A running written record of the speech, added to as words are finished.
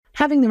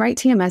Having the right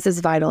TMS is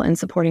vital in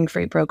supporting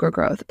freight broker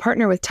growth.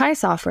 Partner with TIE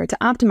Software to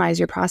optimize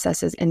your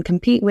processes and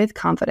compete with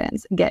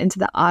confidence. Get into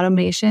the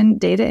automation,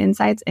 data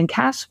insights, and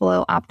cash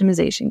flow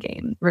optimization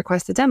game.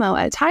 Request a demo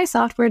at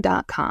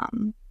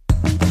tiesoftware.com.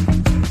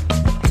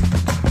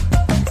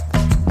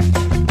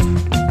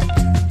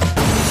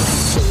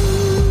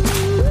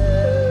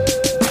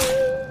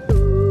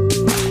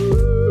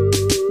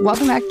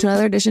 Welcome back to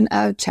another edition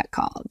of Check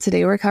Call.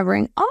 Today we're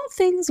covering all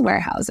things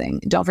warehousing.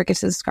 Don't forget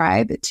to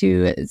subscribe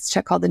to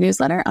Check Call, the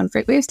newsletter on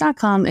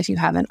freightwaves.com if you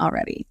haven't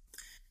already.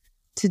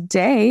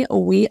 Today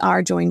we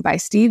are joined by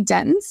Steve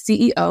Denton,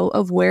 CEO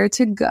of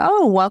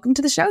Where2Go. Welcome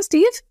to the show,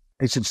 Steve.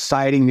 It's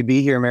exciting to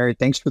be here, Mary.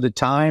 Thanks for the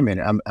time,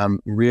 and I'm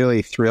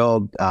really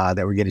thrilled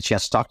that we get a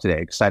chance to talk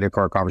today. Excited for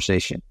our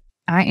conversation.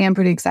 I am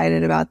pretty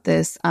excited about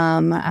this.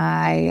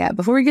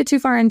 Before we get too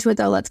far into it,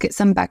 though, let's get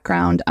some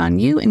background on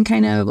you and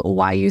kind of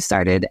why you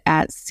started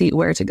at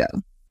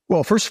Where2Go.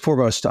 Well, first and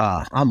foremost,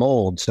 I'm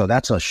old, so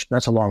that's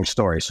a long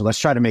story. So let's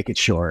try to make it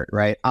short,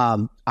 right?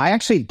 I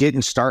actually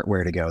didn't start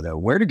Where2Go,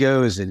 though.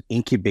 Where2Go is an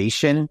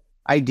incubation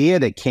idea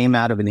that came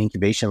out of an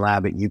incubation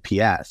lab at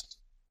UPS.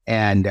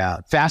 And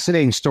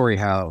fascinating story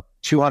how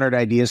 200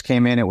 ideas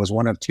came in. It was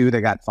one of two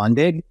that got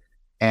funded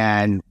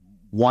and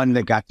one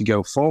that got to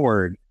go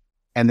forward.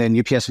 And then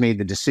UPS made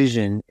the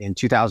decision in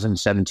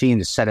 2017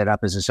 to set it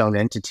up as its own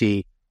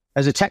entity,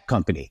 as a tech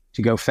company,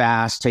 to go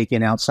fast, take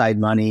in outside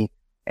money.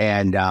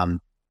 And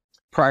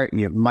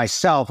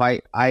myself,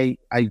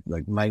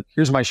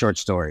 here's my short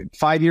story: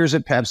 5 years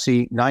at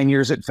Pepsi, 9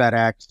 years at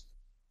FedEx,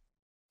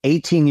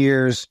 18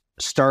 years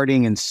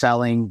starting and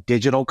selling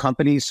digital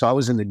companies. So I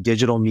was in the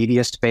digital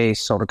media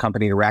space, sold a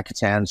company to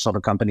Rakuten, sold a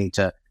company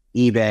to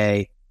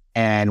eBay.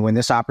 And when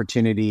this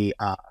opportunity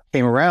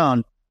came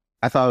around,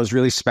 I thought it was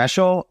really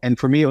special. And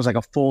for me, it was like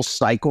a full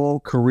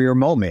cycle career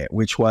moment,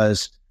 which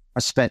was I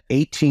spent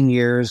 18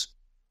 years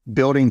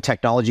building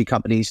technology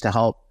companies to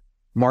help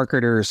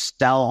marketers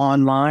sell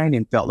online,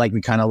 and felt like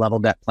we kind of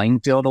leveled that playing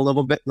field a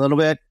little bit.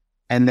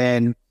 And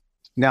then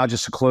now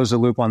just to close the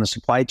loop on the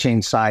supply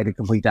chain side to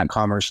complete that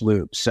commerce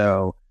loop.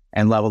 So,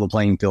 and level the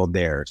playing field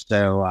there.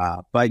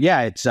 So, but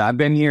yeah, I've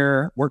been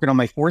here working on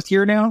my 4th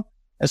year now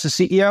as a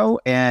CEO,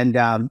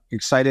 and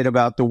excited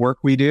about the work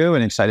we do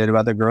and excited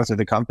about the growth of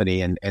the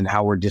company and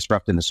how we're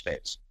disrupting the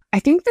space. I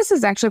think this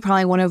is actually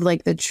probably one of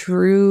like the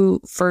true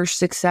first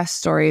success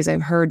stories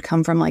I've heard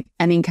come from like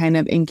any kind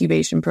of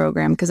incubation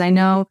program. Because I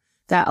know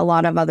that a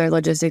lot of other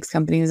logistics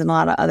companies and a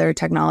lot of other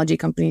technology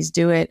companies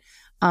do it.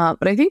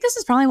 But I think this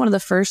is probably one of the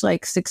first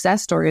like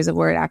success stories of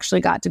where it actually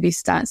got to be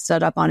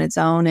stood up on its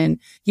own and,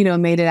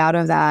 made it out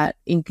of that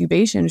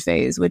incubation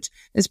phase, which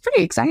is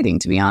pretty exciting,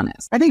 to be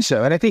honest. I think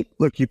so. And I think,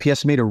 look,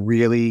 UPS made a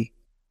really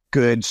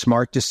good,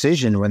 smart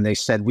decision when they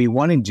said, we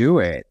want to do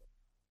it,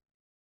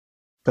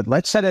 but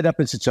let's set it up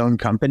as its own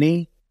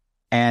company.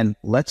 And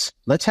let's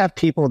have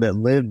people that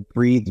live,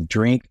 breathe,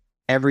 drink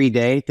every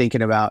day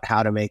thinking about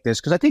how to make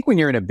this. Because I think when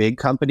you're in a big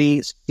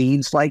company,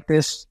 seeds like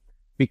this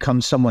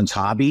become someone's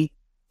hobby,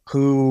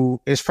 who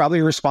is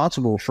probably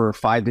responsible for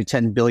 $5 to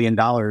 $10 billion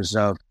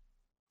of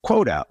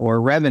quota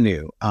or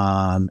revenue.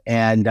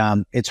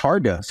 It's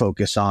hard to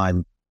focus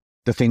on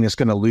the thing that's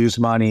going to lose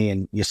money,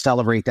 and you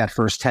celebrate that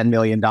first $10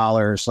 million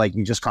like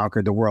you just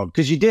conquered the world,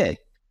 because you did.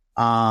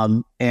 Yeah,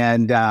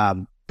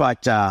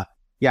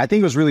 I think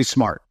it was really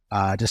smart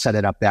to set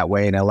it up that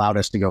way, and it allowed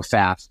us to go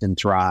fast and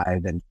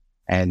thrive.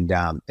 And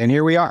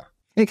here we are.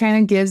 It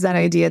kind of gives that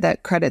idea,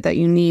 that credit that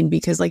you need,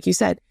 because like you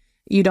said,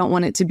 you don't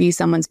want it to be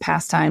someone's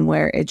pastime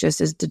where it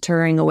just is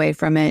deterring away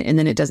from it and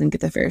then it doesn't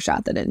get the fair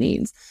shot that it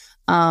needs.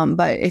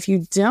 But if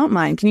you don't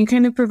mind, can you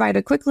kind of provide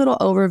a quick little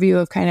overview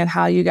of kind of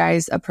how you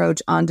guys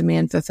approach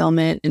on-demand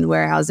fulfillment and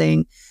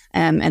warehousing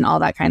and all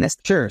that kind of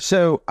stuff? Sure.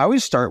 So I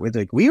always start with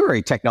we were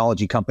a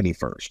technology company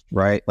first,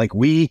 right? Like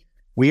we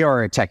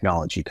are a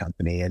technology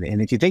company.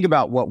 And if you think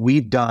about what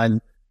we've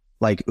done,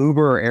 like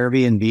Uber or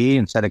Airbnb,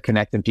 instead of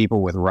connecting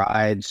people with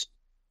rides,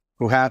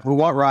 who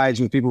want rides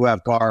with people who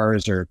have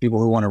cars, or people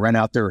who want to rent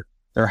out their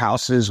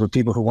houses with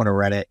people who want to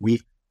rent it.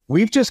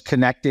 We've just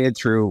connected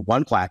through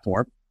one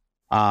platform,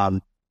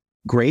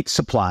 great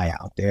supply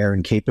out there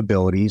and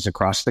capabilities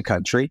across the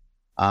country.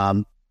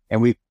 And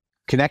we've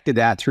connected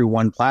that through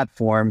one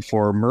platform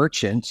for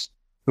merchants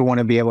who want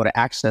to be able to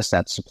access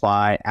that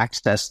supply,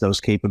 access those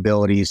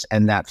capabilities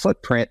and that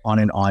footprint on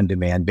an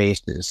on-demand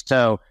basis.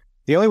 So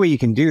the only way you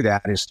can do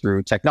that is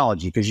through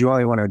technology, because you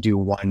only want to do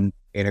one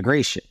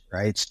integration,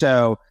 right?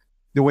 So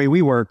the way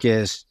we work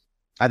is,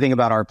 I think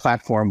about our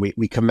platform,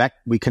 we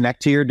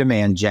connect to your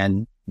demand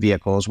gen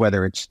vehicles,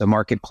 whether it's the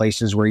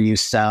marketplaces where you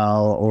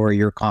sell, or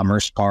your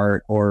commerce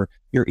part, or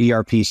your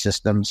ERP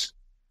systems.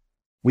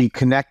 We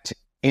connect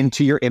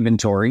into your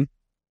inventory,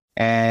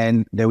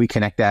 and then we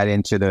connect that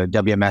into the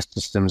WMS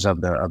systems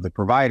of the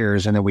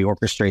providers, and then we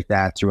orchestrate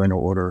that through an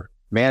order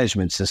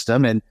management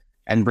system and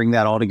bring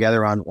that all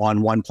together on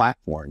one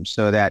platform,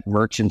 so that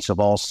merchants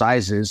of all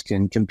sizes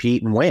can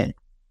compete and win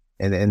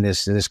in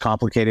this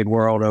complicated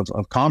world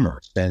of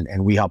commerce,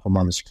 and we help them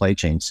on the supply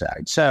chain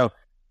side. So,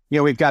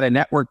 we've got a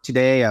network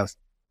today of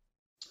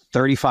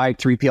 35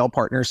 3PL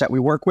partners that we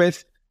work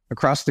with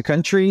across the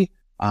country.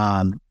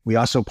 We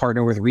also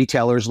partner with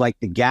retailers like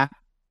the Gap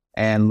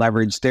and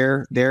leverage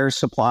their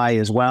supply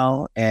as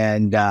well,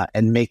 and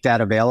make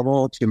that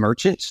available to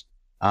merchants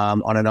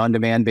on an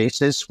on-demand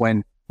basis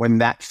when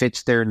that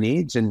fits their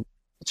needs. And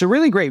it's a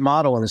really great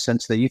model in the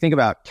sense that you think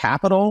about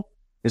capital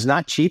is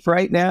not cheap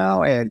right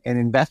now, and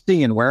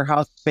investing in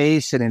warehouse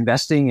space and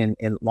investing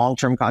in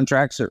long-term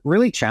contracts are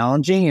really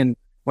challenging. And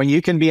when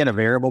you can be in a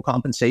variable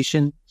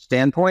compensation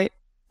standpoint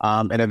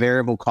and a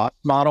variable cost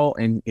model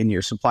in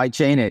your supply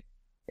chain,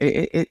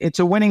 it's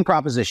a winning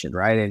proposition,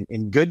 right? And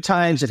in good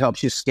times, it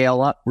helps you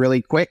scale up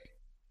really quick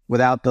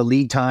without the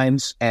lead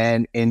times.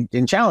 And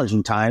in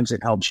challenging times,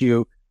 it helps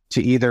you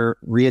to either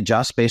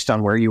readjust based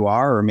on where you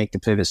are or make the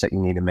pivots that you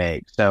need to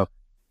make. So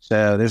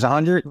there's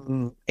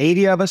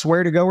 180 of us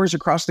where-to-goers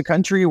across the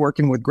country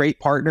working with great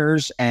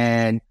partners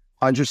and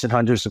hundreds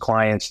of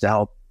clients to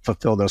help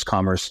fulfill those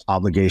commerce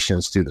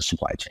obligations through the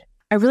supply chain.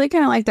 I really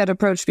kind of like that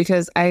approach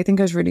because I think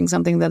I was reading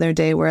something the other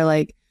day where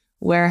like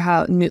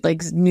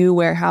new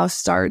warehouse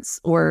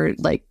starts were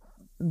like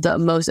the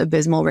most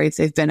abysmal rates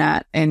they've been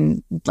at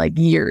in like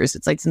years.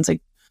 It's like since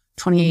like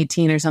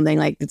 2018 or something.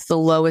 Like it's the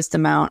lowest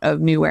amount of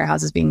new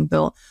warehouses being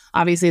built.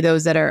 Obviously,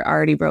 those that are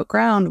already broke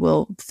ground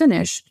will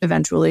finish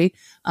eventually.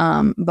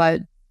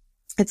 But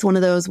it's one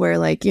of those where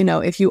like, you know,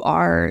 if you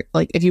are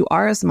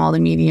a small to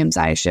medium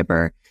sized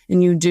shipper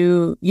and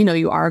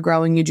you are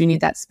growing, you do need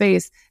that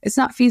space, it's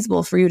not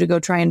feasible for you to go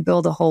try and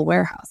build a whole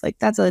warehouse. Like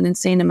that's an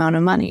insane amount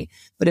of money.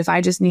 But if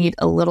I just need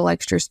a little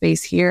extra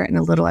space here and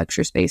a little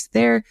extra space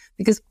there,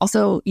 because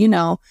also, you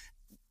know,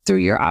 through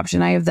your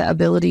option, I have the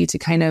ability to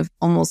kind of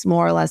almost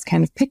more or less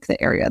kind of pick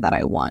the area that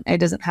I want. It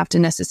doesn't have to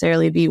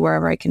necessarily be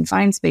wherever I can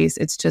find space.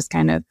 It's just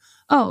kind of,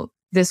 oh,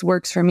 this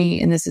works for me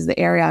and this is the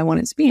area I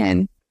want it to be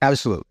in.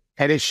 Absolutely.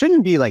 And it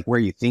shouldn't be like where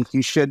you think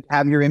you should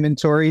have your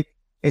inventory.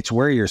 It's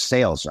where your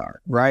sales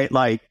are, right?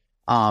 Like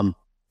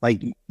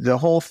the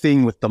whole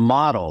thing with the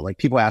model, like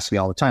people ask me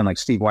all the time, like,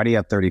 Steve, why do you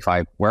have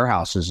 35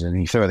 warehouses? And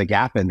you throw the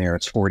Gap in there,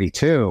 it's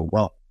 42.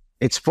 Well,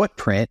 it's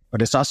footprint,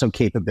 but it's also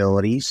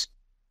capabilities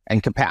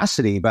and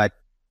capacity. But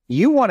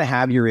you want to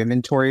have your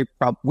inventory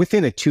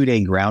within a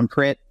 2-day ground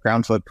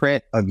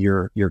footprint of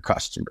your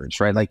customers,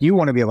 right? Like you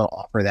want to be able to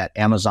offer that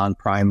Amazon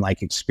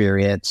Prime-like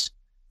experience.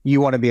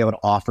 You want to be able to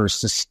offer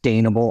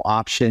sustainable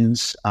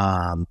options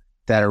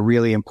that are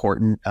really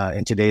important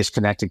in today's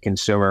connected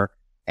consumer.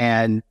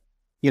 And,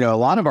 you know, a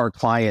lot of our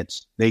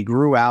clients, they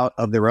grew out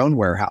of their own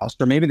warehouse,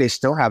 or maybe they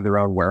still have their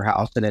own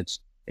warehouse and it's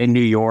in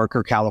New York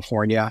or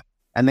California,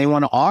 and they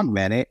want to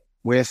augment it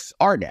with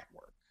our network.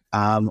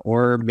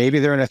 Or maybe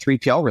they're in a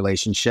 3PL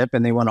relationship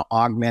and they want to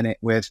augment it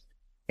with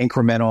an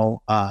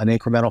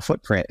incremental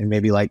footprint in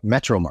maybe like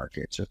metro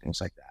markets or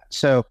things like that.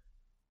 So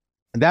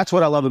that's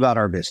what I love about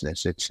our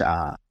business. It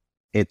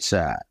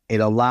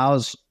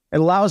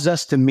allows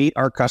us to meet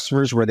our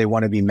customers where they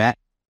want to be met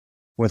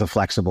with a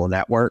flexible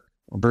network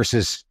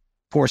versus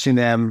forcing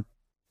them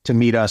to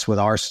meet us with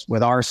our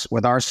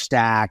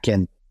stack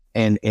and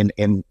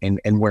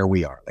where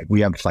we are. Like we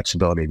have the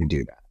flexibility to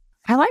do that.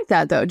 I like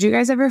that though. Do you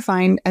guys ever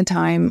find a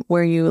time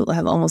where you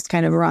have almost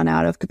kind of run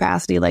out of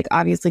capacity? Like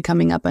obviously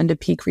coming up into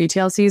peak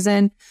retail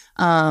season,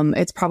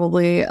 it's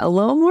probably a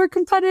little more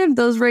competitive.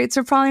 Those rates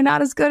are probably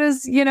not as good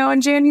as, you know,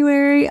 in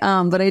January.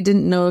 But I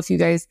didn't know if you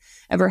guys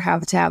ever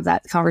have to have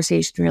that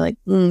conversation where you're like,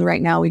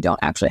 right now we don't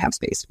actually have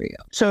space for you.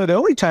 So the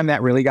only time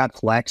that really got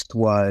flexed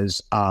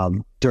was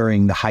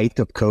during the height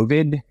of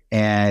COVID,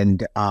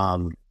 and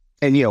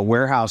you know,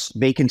 warehouse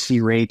vacancy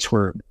rates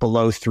were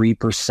below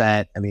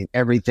 3%. I mean,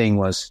 everything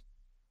was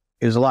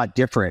a lot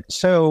different.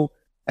 So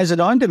as an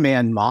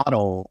on-demand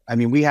model, I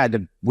mean, we had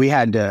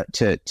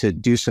to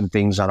do some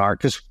things on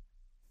because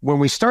when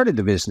we started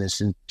the business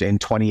in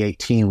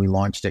 2018, we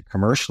launched it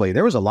commercially.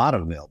 There was a lot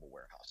of available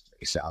warehouse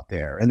space out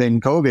there, and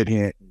then COVID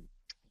hit,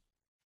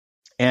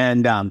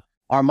 and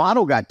our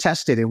model got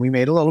tested, and we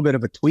made a little bit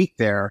of a tweak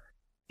there.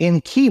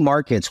 In key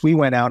markets, we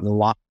went out and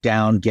locked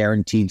down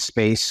guaranteed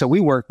space. So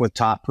we worked with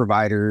top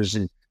providers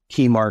in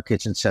key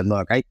markets and said,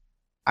 look,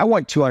 I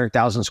want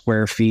 200,000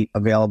 square feet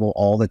available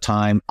all the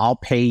time. I'll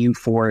pay you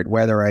for it,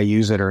 whether I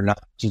use it or not,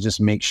 to just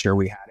make sure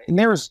we had it. And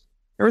there was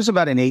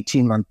about an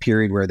 18-month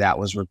period where that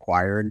was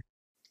required.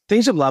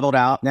 Things have leveled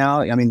out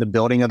now. I mean, the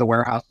building of the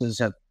warehouses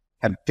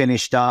have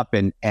finished up,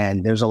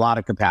 and there's a lot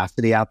of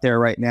capacity out there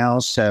right now.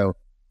 So,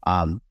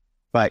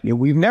 but you know,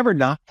 we've never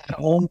not had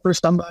a home for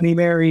somebody,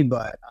 Mary,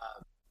 but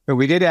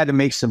we did have to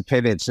make some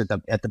pivots at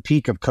the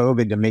peak of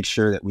COVID to make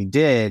sure that we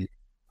did,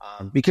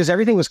 because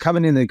everything was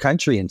coming into the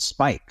country in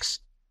spikes.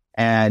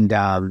 And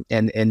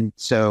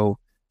so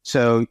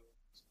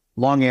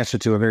long answer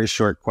to a very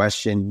short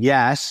question.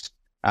 Yes,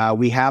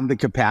 we have the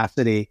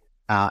capacity,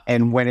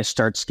 and when it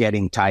starts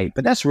getting tight,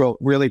 but that's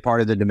really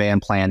part of the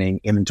demand planning,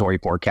 inventory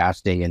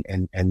forecasting,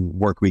 and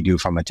work we do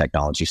from a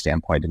technology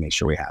standpoint to make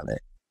sure we have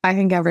it. I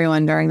think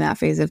everyone during that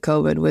phase of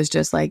COVID was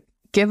just like,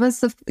 give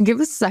us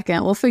a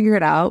second. We'll figure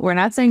it out. We're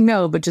not saying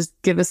no, but just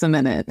give us a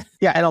minute.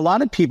 Yeah. And a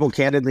lot of people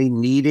candidly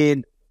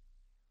needed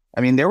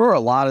I mean, there were a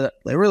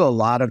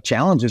lot of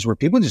challenges where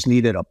people just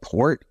needed a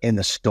port in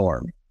the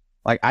storm.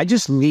 Like, I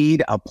just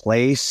need a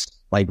place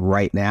like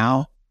right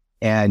now,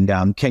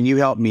 and can you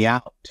help me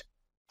out?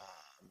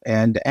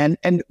 And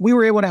we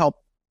were able to help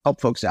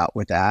folks out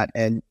with that,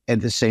 and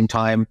at the same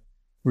time,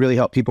 really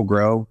help people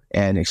grow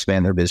and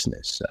expand their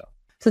business.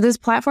 So this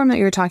platform that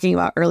you were talking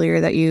about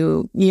earlier that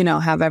you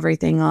have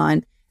everything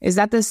on, is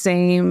that the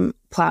same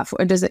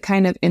platform? Does it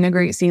kind of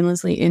integrate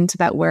seamlessly into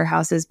that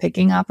warehouse's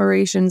picking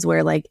operations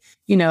where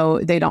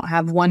they don't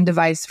have one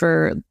device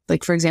for,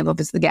 like, for example, if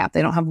it's the Gap,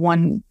 they don't have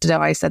one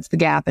device that's the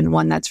Gap and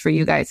one that's for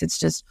you guys. It's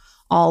just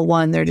all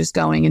one. They're just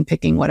going and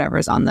picking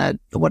whatever's on the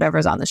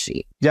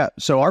sheet. Yeah.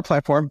 So our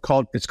platform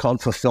called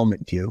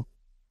Fulfillment View.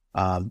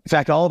 In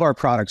fact, all of our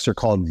products are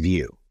called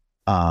View,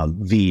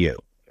 VU.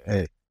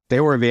 They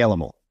were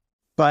available,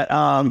 but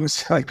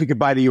so like we could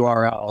buy the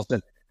URLs.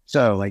 And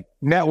so like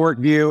Network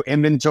View,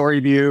 Inventory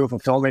View,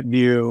 Fulfillment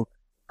View,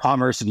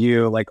 Commerce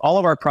View, like all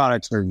of our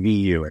products are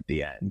VU at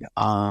the end.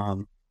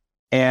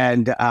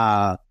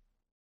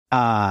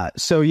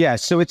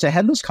 So it's a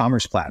headless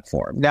commerce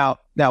platform. Now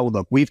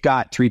look, we've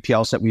got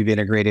 3PLs that we've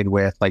integrated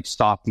with, like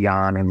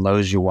Stockion and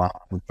Lowe's Yuan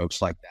and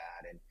folks like that.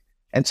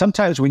 And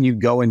sometimes when you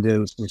go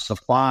into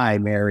supply,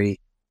 Mary,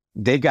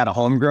 they've got a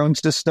homegrown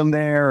system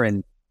there,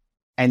 and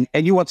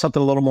you want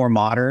something a little more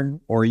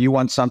modern, or you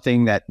want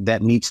something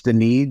that meets the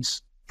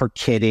needs for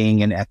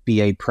kitting and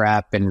FBA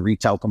prep and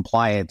retail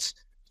compliance.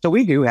 So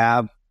we do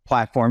have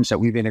platforms that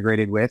we've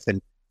integrated with,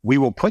 and we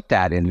will put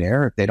that in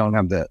there if they don't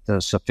have the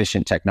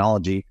sufficient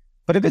technology.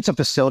 But if it's a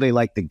facility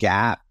like the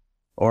Gap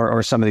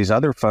or some of these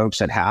other folks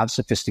that have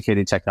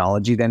sophisticated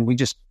technology, then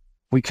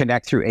we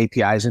connect through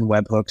APIs and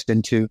webhooks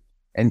into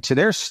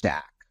their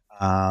stack.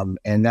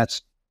 And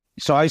that's,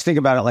 so I always think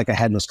about it like a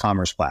headless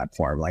commerce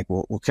platform. Like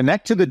we'll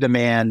connect to the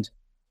demand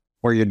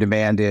where your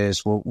demand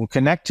is. We'll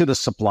connect to the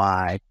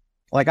supply.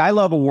 Like, I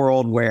love a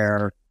world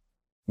where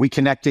we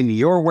connect into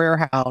your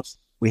warehouse.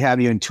 We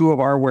have you in 2 of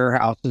our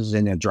warehouses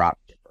in a drop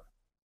shipper,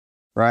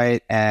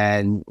 right?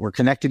 And we're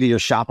connected to your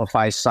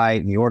Shopify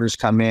site, and the orders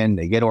come in,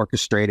 they get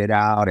orchestrated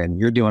out, and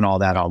you're doing all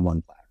that on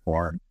one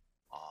platform,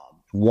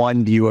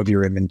 one view of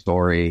your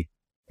inventory.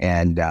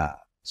 And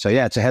so,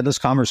 yeah, it's a headless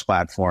commerce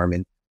platform.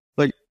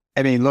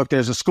 And look,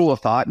 there's a school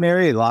of thought,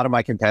 Mary. A lot of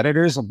my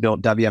competitors have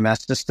built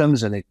WMS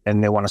systems and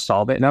they want to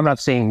solve it. And I'm not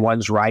saying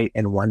one's right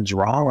and one's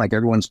wrong. Like,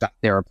 everyone's got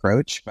their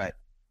approach, but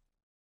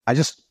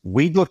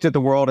we looked at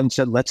the world and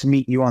said, let's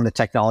meet you on the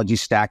technology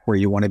stack where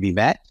you want to be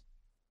met.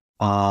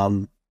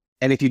 And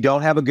if you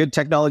don't have a good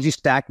technology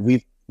stack,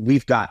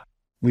 we've got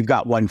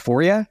one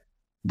for you,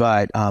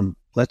 but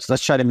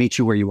let's try to meet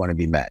you where you want to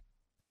be met.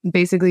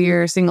 Basically,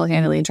 you're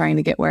single-handedly trying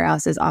to get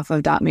warehouses off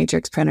of dot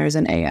matrix printers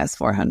and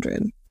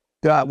AS400.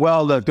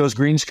 Well, look, those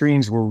green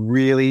screens were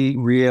really,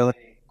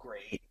 really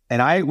great.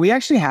 And we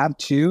actually have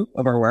 2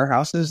 of our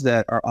warehouses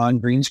that are on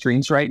green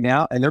screens right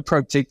now, and their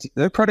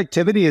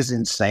productivity is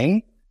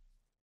insane.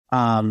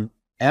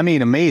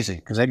 Amazing,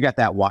 because they've got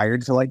that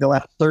wired for like the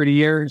last 30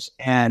 years.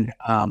 And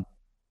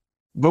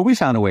but we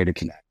found a way to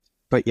connect.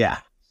 But yeah,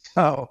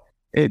 so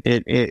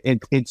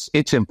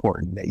it's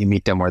important that you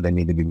meet them where they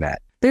need to be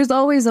met. There's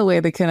always a way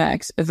to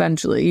connect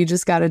eventually. You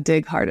just got to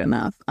dig hard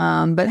enough.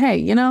 But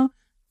hey,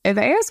 if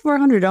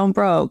AS400 don't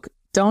broke,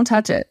 don't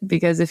touch it,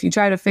 because if you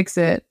try to fix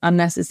it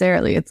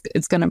unnecessarily,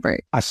 it's going to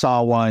break. I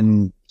saw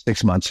one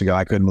 6 months ago.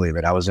 I couldn't believe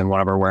it. I was in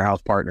one of our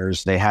warehouse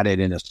partners. They had it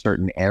in a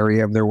certain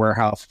area of their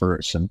warehouse for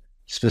some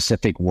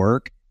specific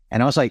work.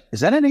 And I was like,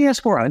 is that an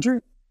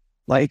AS400?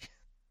 Like,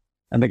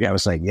 and the guy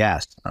was like,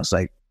 yes. I was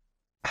like,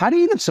 how do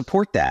you even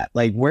support that?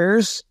 Like,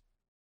 where's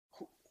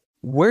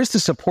the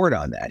support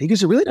on that? He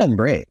goes, it really doesn't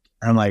break.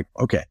 And I'm like,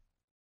 okay.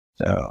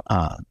 So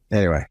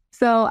anyway.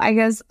 So I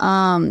guess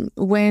one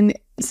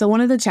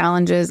of the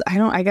challenges, I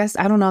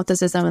don't know if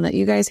this is something that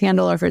you guys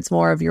handle or if it's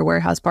more of your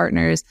warehouse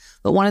partners,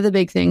 but one of the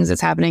big things that's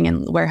happening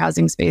in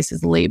warehousing space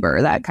is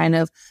labor, that kind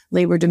of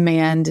labor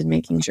demand and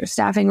making sure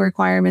staffing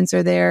requirements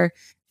are there.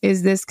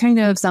 Is this kind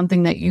of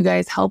something that you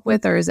guys help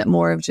with, or is it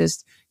more of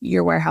just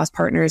your warehouse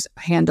partners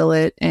handle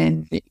it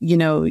and,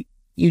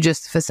 you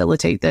just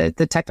facilitate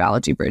the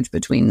technology bridge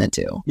between the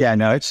 2? Yeah,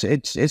 no, it's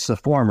the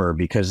former,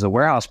 because the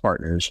warehouse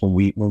partners,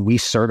 when we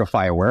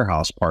certify a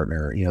warehouse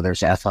partner, there's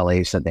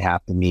SLAs that they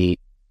have to meet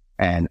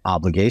and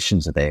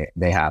obligations that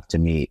they have to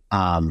meet.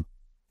 And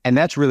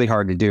that's really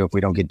hard to do if we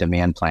don't get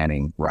demand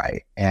planning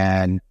right.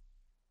 And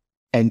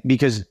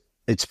because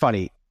it's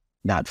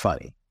not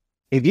funny.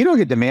 If you don't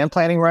get demand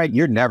planning right,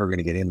 you're never going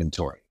to get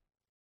inventory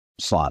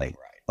slotting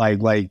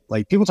right.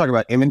 Like people talk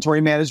about inventory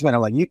management.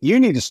 I'm like, you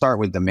need to start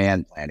with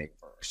demand planning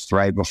first,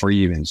 right? Before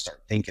you even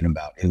start thinking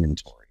about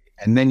inventory,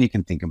 and then you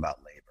can think about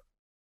labor.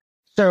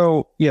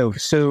 So,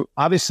 so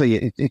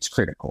obviously it's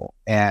critical,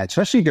 and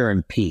especially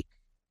during peak,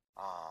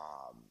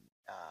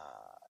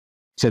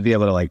 to be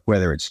able to, like,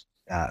 whether it's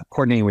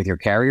coordinating with your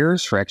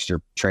carriers for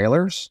extra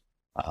trailers,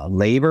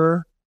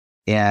 labor,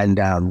 and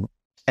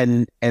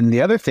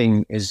the other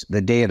thing is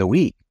the day of the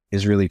week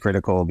is really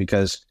critical,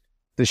 because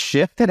the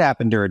shift that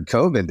happened during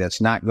COVID that's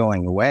not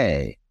going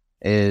away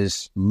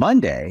is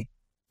Monday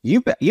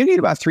you need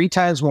about 3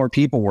 times more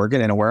people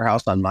working in a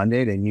warehouse on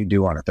Monday than you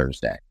do on a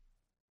Thursday.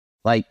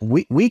 Like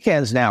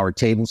weekends now are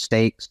table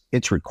stakes.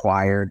 It's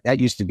required. That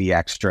used to be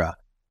extra.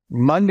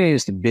 Monday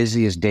is the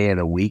busiest day of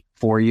the week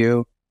for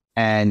you.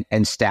 And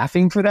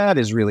staffing for that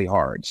is really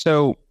hard.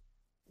 So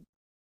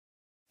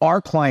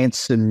our clients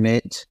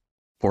submit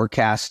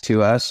forecasts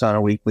to us on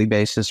a weekly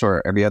basis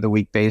or every other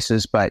week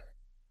basis, but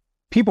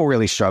people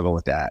really struggle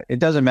with that. It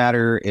doesn't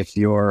matter if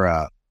you're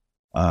a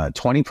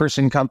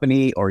 20-person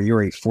company or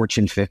you're a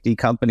Fortune 50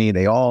 company,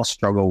 they all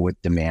struggle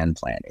with demand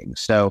planning.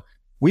 So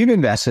we've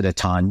invested a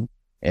ton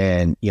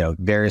in,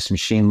 various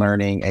machine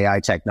learning, AI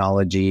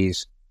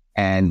technologies,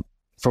 and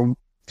for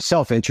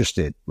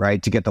self-interested,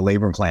 right, to get the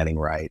labor planning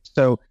right.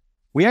 So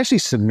we actually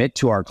submit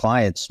to our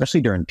clients,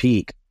 especially during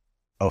peak,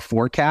 a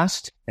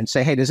forecast and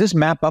say, hey, does this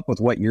map up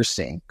with what you're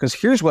seeing? Because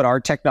here's what our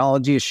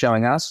technology is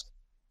showing us.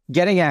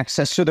 Getting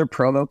access to their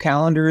promo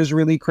calendar is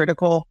really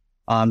critical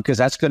because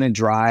that's going to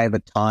drive a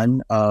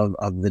ton of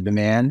the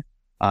demand.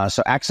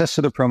 So access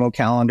to the promo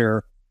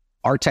calendar,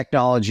 our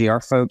technology,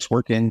 our folks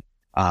working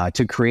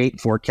to create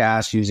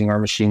forecasts using our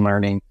machine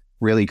learning,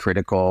 really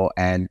critical.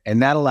 And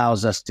that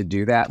allows us to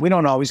do that. We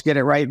don't always get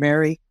it right,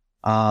 Mary.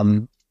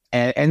 And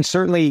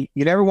certainly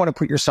you never want to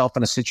put yourself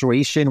in a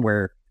situation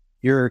where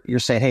you're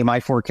saying, hey, my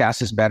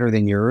forecast is better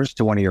than yours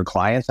to one of your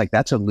clients. Like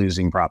that's a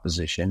losing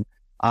proposition.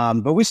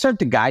 But we start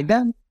to guide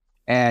them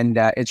and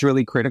it's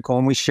really critical.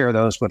 And we share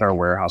those with our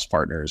warehouse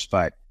partners,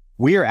 but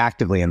we are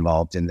actively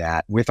involved in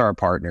that with our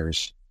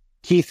partners.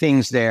 Key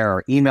things there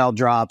are email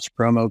drops,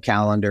 promo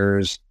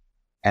calendars,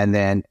 and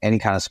then any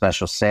kind of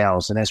special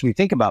sales. And as we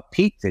think about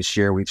peak this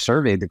year, we've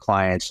surveyed the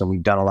clients and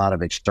we've done a lot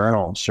of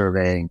external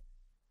surveying.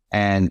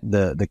 And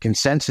the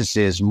consensus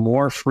is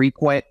more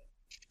frequent,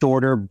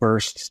 shorter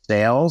burst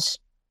sales.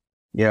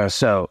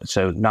 So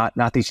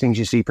not these things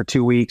you see for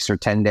 2 weeks or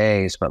 10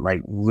 days, but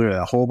like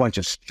a whole bunch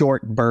of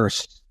short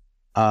bursts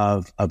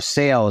of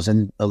sales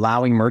and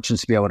allowing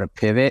merchants to be able to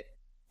pivot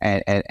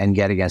and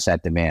get against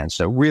that demand.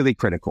 So really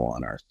critical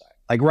on our side.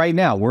 Like right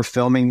now, we're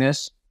filming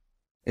this.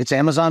 It's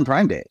Amazon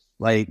Prime Day.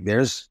 Like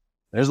there's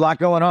a lot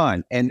going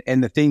on. And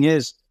the thing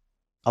is,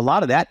 a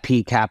lot of that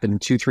peak happened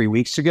 2-3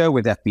 weeks ago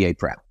with FBA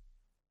prep.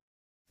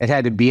 It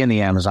had to be in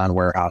the Amazon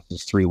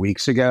warehouses 3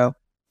 weeks ago.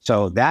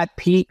 So that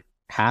peak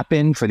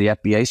happened for the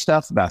FBA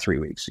stuff about 3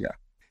 weeks ago.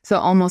 So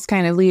almost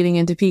kind of leading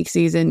into peak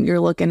season, you're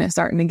looking at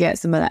starting to get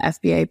some of the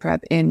FBA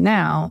prep in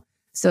now.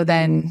 So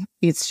then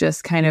it's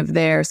just kind of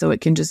there so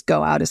it can just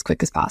go out as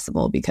quick as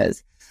possible.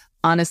 Because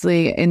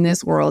honestly, in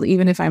this world,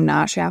 even if I'm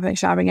not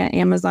shopping at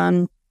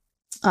Amazon,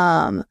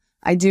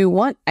 I do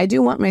want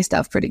my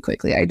stuff pretty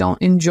quickly. I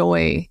don't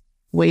enjoy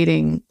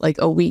waiting like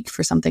a week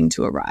for something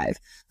to arrive.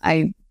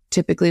 I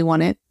typically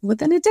want it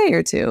within a day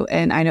or two.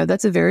 And I know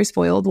that's a very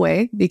spoiled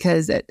way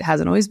because it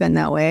hasn't always been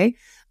that way.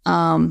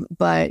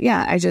 But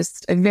yeah, I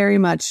very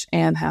much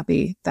am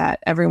happy that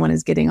everyone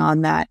is getting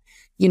on that,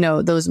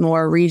 those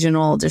more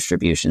regional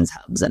distributions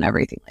hubs and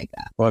everything like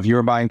that. Well, if you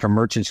were buying from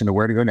merchants in the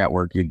Where to Go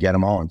network, you'd get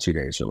them all in 2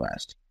 days or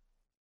less.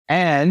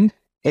 And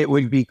it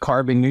would be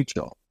carbon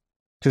neutral.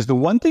 Because the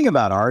one thing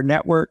about our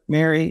network,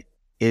 Mary,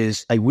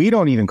 is like we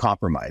don't even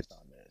compromise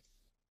on this.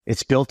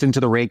 It's built into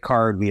the rate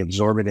card. We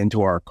absorb it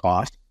into our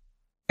cost.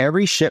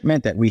 Every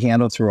shipment that we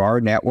handle through our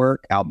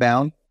network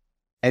outbound,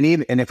 and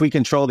if we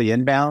control the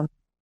inbound,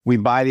 we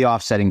buy the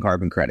offsetting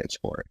carbon credits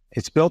for it.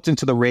 It's built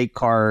into the rate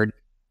card.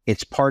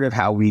 It's part of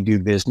how we do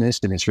business,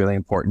 and it's really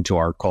important to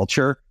our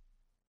culture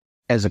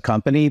as a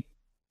company.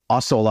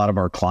 Also, a lot of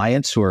our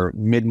clients who are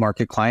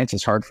mid-market clients,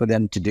 it's hard for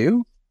them to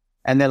do.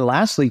 And then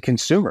lastly,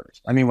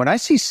 consumers. I mean, when I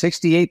see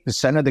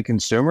 68% of the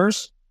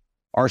consumers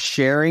are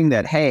sharing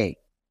that, hey,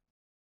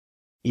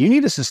 you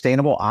need a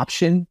sustainable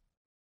option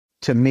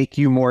to make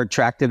you more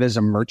attractive as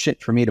a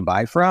merchant for me to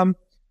buy from,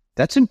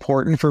 that's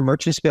important for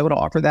merchants to be able to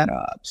offer that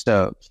up.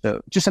 So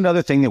just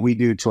another thing that we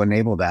do to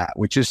enable that,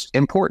 which is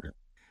important.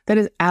 That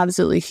is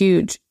absolutely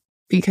huge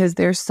because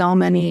there's so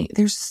many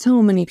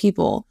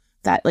people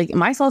that, like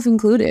myself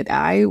included,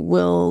 I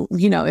will,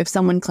 if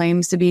someone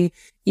claims to be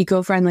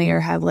eco-friendly or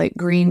have like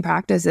green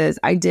practices,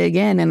 I dig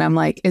in and I'm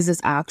like, is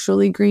this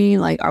actually green?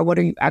 Like, or what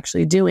are you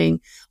actually doing?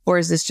 Or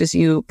is this just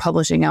you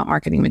publishing out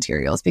marketing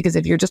materials? Because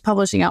if you're just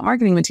publishing out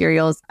marketing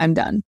materials, I'm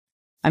done.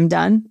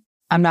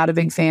 I'm not a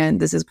big fan.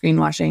 This is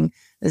greenwashing.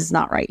 This is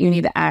not right. You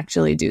need to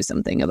actually do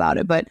something about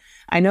it. But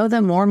I know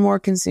that more and more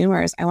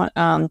consumers,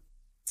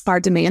 are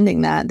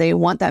demanding that. They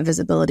want that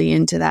visibility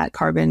into that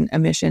carbon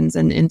emissions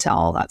and into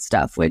all that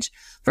stuff, which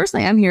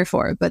personally I'm here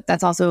for. But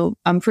that's also,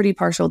 I'm pretty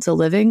partial to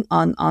living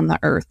on the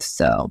earth.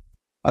 So.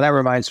 Oh, that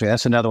reminds me,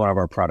 that's another one of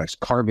our products,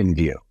 Carbon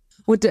View.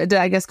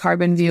 I guess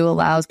Carbon View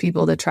allows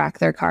people to track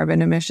their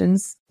carbon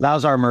emissions.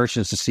 Allows our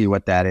merchants to see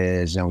what that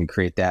is, and we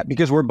create that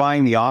because we're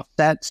buying the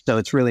offsets, so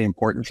it's really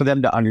important for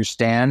them to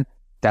understand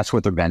that's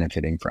what they're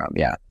benefiting from.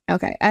 Yeah.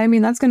 Okay. I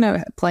mean, that's going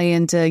to play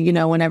into,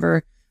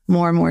 whenever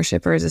more and more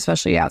shippers,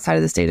 especially outside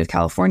of the state of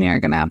California, are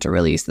going to have to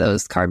release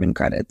those carbon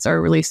credits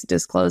or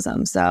disclose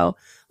them. So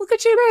look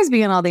at you guys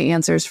being all the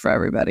answers for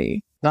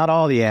everybody. Not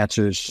all the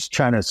answers, just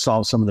trying to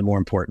solve some of the more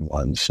important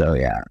ones. So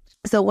yeah.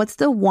 So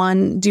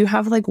do you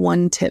have like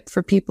one tip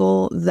for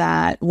people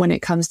that when it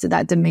comes to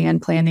that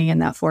demand planning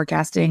and that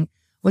forecasting,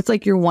 what's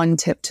like your one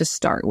tip to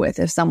start with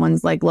if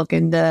someone's like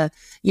looking to,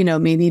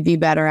 maybe be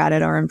better at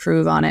it or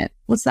improve on it?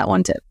 What's that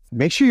one tip?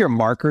 Make sure your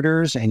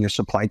marketers and your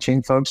supply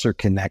chain folks are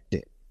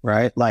connected,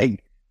 right?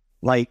 Like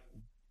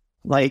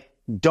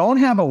don't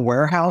have a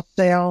warehouse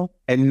sale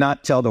and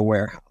not tell the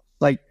warehouse.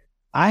 Like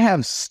I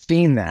have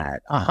seen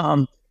that.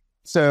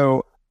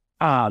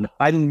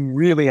 I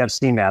really have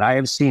seen that. I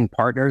have seen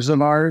partners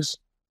of ours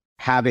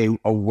have a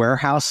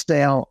warehouse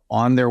sale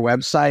on their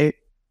website,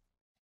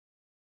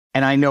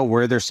 and I know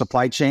where their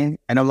supply chain,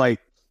 and I'm like,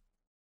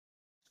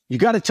 you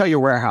got to tell your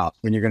warehouse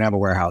when you're going to have a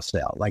warehouse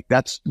sale. Like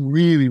that's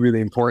really,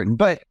 really important.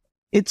 But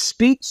it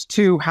speaks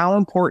to how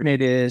important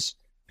it is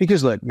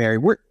because look, Mary,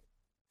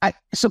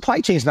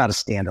 supply chain is not a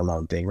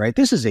standalone thing, right?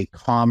 This is a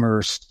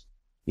commerce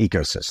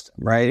ecosystem,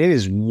 right? It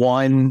is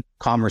one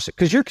commerce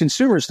because your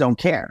consumers don't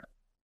care.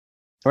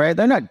 Right?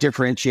 They're not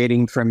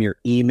differentiating from your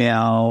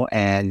email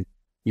and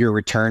your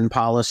return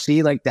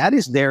policy. Like that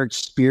is their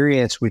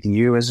experience with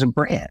you as a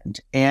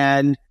brand.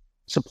 And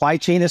supply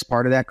chain is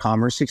part of that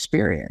commerce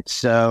experience.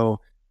 So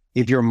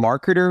if your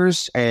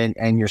marketers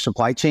and your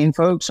supply chain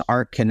folks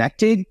aren't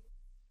connected,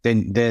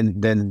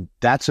 then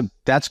that's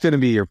going to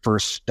be your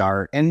first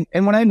start. And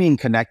when I mean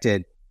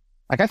connected,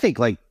 like I think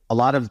like a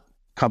lot of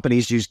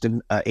companies use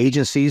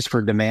agencies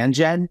for demand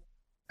gen.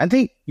 I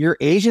think your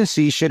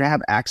agency should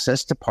have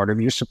access to part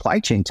of your supply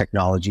chain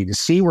technology to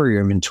see where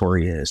your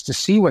inventory is, to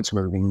see what's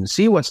moving, to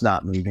see what's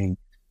not moving,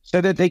 so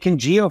that they can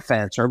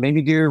geofence or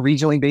maybe do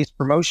regionally based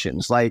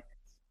promotions. Like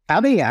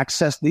having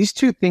access, these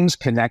two things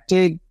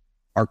connected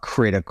are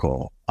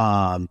critical.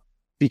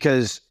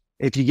 Because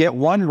if you get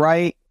one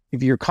right,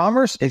 if your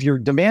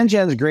demand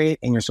gen is great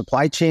and your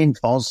supply chain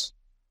falls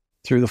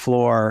through the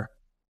floor,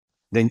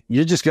 then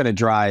you're just going to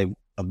drive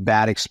a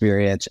bad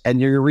experience and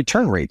your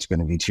return rate's going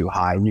to be too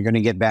high and you're going to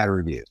get bad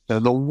reviews. So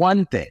the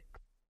one thing,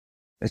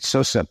 it's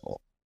so simple.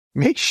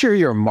 Make sure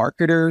your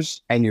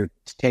marketers and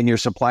your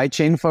supply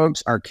chain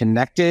folks are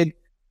connected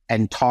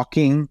and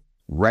talking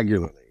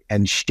regularly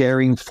and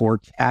sharing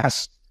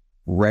forecasts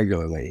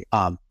regularly.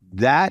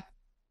 That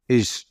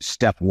is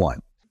step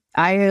one.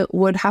 I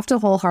would have to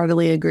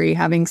wholeheartedly agree,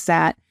 having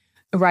sat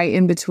right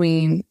in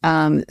between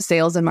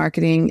sales and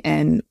marketing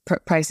and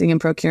pricing and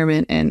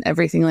procurement and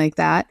everything like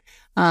that.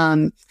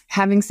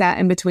 Having sat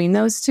in between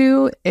those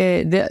two,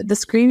 the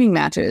screaming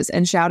matches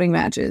and shouting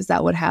matches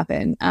that would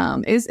happen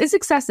is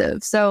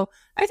excessive. So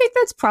I think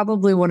that's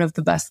probably one of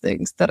the best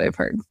things that I've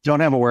heard. Don't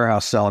have a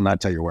warehouse sell and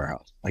not tell your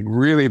warehouse. Like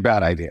really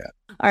bad idea.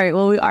 All right.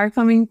 Well, we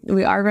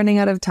are running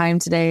out of time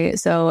today.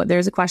 So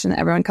there's a question that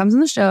everyone comes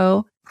on the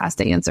show has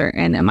to answer.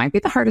 And it might be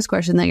the hardest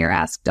question that you're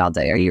asked all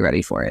day. Are you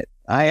ready for it?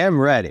 I am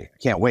ready. I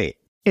can't wait.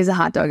 Is a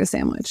hot dog a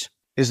sandwich?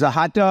 Is the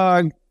hot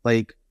dog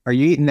like, are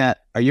you eating that?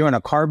 Are you on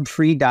a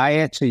carb-free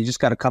diet? So you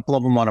just got a couple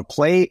of them on a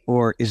plate,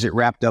 or is it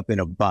wrapped up in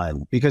a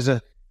bun? Because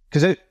if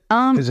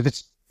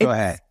it's, go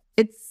ahead.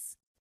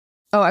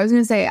 I was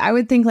going to say, I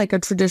would think like a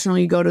traditional,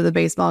 you go to the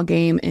baseball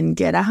game and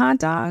get a hot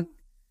dog,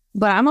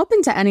 but I'm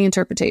open to any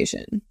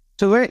interpretation.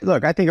 So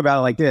look, I think about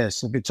it like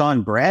this. If it's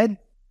on bread,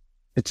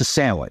 it's a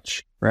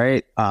sandwich,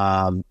 right?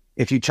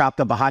 If you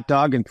chopped up a hot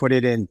dog and put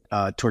it in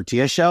a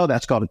tortilla shell,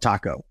 that's called a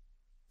taco.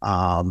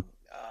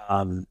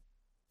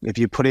 If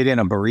you put it in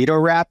a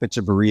burrito wrap, it's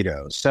a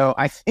burrito. So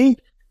I think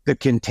the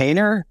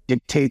container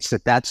dictates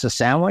that that's a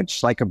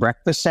sandwich, like a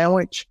breakfast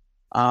sandwich.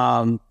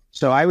 So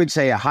I would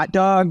say a hot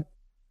dog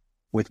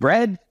with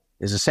bread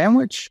is a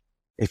sandwich.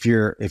 If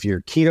you're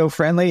keto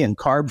friendly and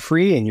carb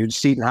free and you're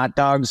just eating hot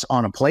dogs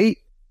on a plate,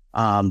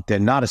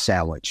 then not a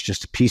sandwich,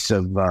 just a piece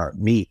of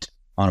meat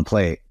on a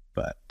plate.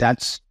 But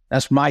that's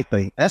my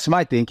thing. That's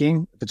my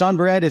thinking. If it's on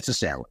bread, it's a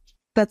sandwich.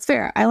 That's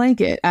fair. I like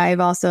it. I've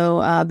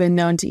also been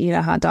known to eat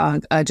a hot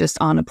dog just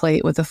on a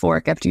plate with a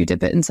fork after you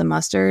dip it in some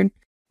mustard.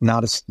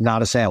 Not a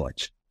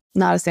sandwich.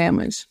 Not a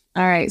sandwich.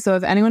 All right. So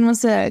if anyone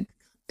wants to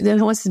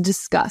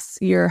discuss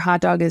your hot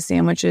dog as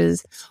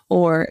sandwiches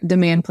or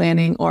demand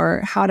planning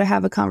or how to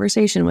have a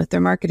conversation with their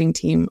marketing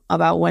team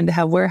about when to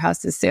have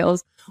warehouses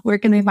sales, where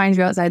can they find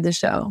you outside the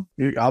show?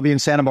 I'll be in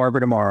Santa Barbara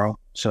tomorrow,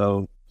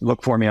 so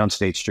look for me on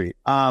State Street.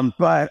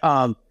 But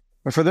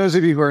for those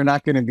of you who are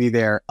not going to be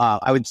there,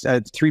 I would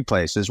three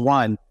places.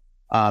 One,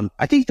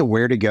 I think the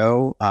Where to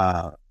Go,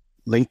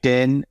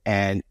 LinkedIn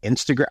and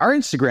Instagram. Our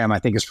Instagram, I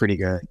think, is pretty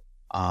good,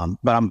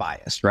 but I'm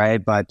biased,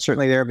 right? But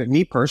certainly there. But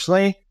me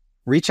personally,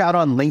 reach out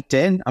on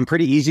LinkedIn. I'm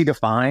pretty easy to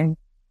find.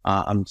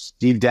 I'm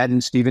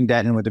Stephen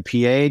Denton with a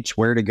PH,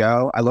 Where to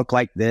Go. I look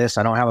like this.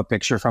 I don't have a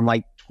picture from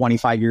like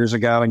 25 years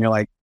ago. And you're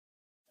like,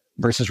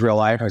 versus real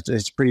life.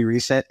 It's pretty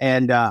recent.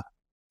 And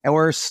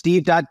we're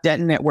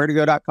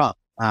steve.denton@wheretogo.com.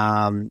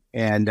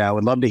 And I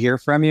would love to hear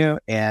from you,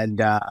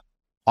 and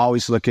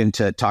always looking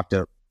to talk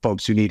to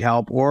folks who need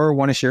help or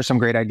want to share some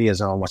great ideas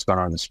on what's going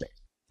on in the space.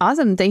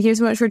 Awesome. Thank you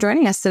so much for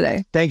joining us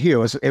today. Thank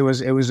you. It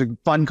was a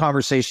fun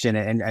conversation,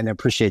 and I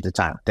appreciate the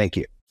time. Thank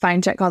you.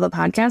 Find Check Call the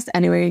Podcast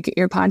anywhere you get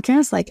your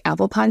podcasts, like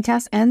Apple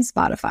Podcasts and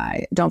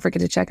Spotify. Don't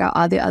forget to check out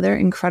all the other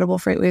incredible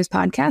FreightWaves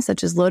podcasts,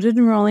 such as Loaded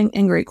and Rolling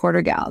and Great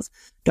Quarter Gals.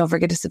 Don't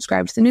forget to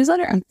subscribe to the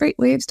newsletter on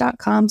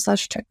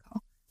freightwaves.com/checkcall.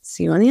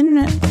 See you on the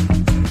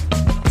internet.